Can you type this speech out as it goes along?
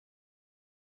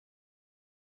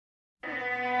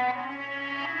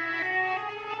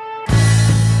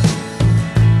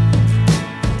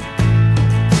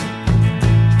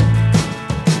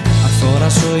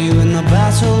saw you in the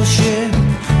battleship,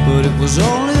 but it was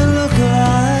only a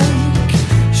look-alike.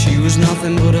 She was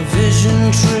nothing but a vision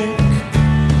trick.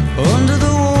 Under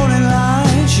the warning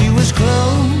light, she was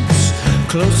close,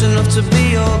 close enough to be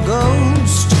your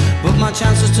ghost. But my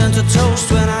chances turned to toast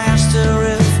when I asked her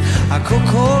if I could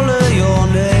call her your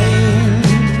name.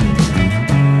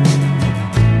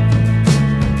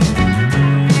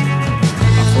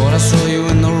 I thought I saw you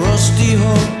in the rusty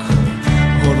hook,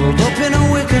 huddled up in a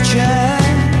wicker chair.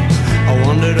 I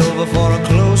wandered over for a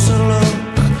closer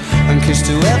look and kissed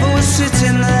whoever was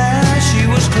sitting there. She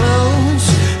was close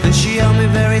and she held me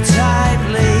very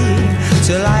tightly,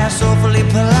 till I asked awfully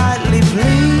politely,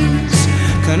 please,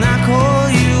 can I call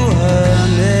you her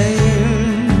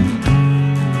name?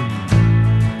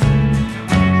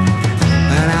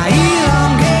 And I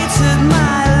elongated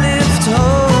my lift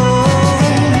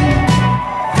home.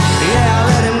 Yeah, I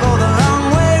let him go the long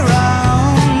way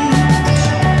round.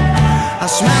 I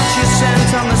smelt your scent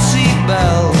on the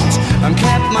seatbelt and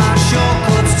kept my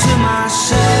shortcuts to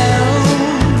myself.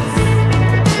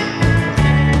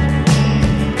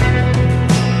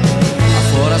 I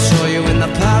thought I saw you in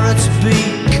the parrot's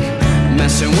beak,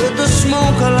 messing with the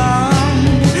smoke alarm.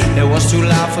 It was too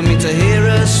loud for me to hear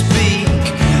her speak,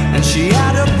 and she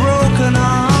had a broken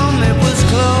arm. It was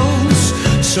close,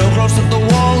 so close that the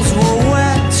walls were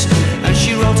wet, and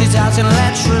she wrote it out in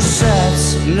letter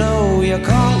sets. No, you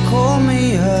can't call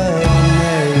me her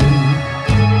name.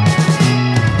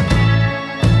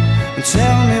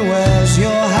 Tell me, where's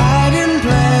your hiding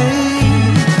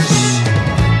place?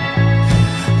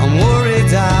 I'm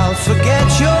worried I'll forget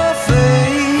your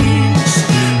face,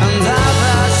 and I've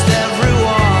asked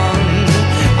everyone.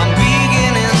 I'm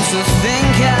beginning to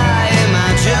think I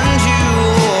imagined you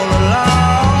all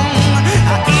along.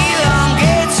 I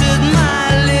elongated my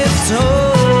lift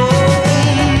home.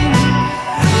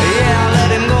 Yeah, I let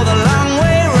him go the long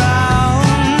way round.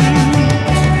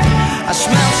 I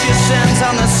smelt your scent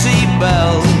on the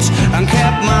seatbelt and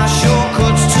kept my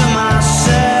shortcuts to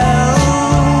myself.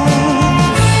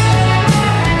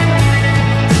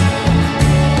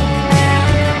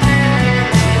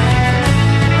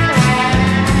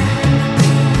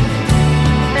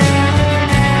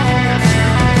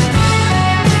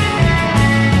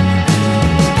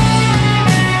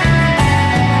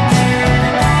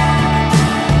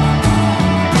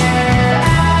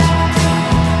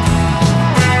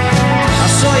 I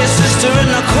saw your sister in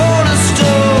the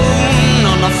Cornerstone,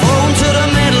 on the phone to the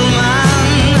middleman.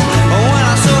 When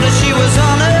I saw that she was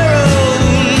on her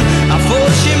own, I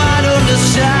thought she might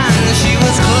understand. She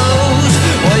was close,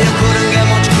 well you couldn't get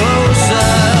much closer.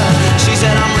 She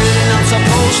said I'm really not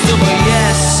supposed to, but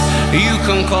yes, you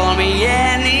can call me, yeah.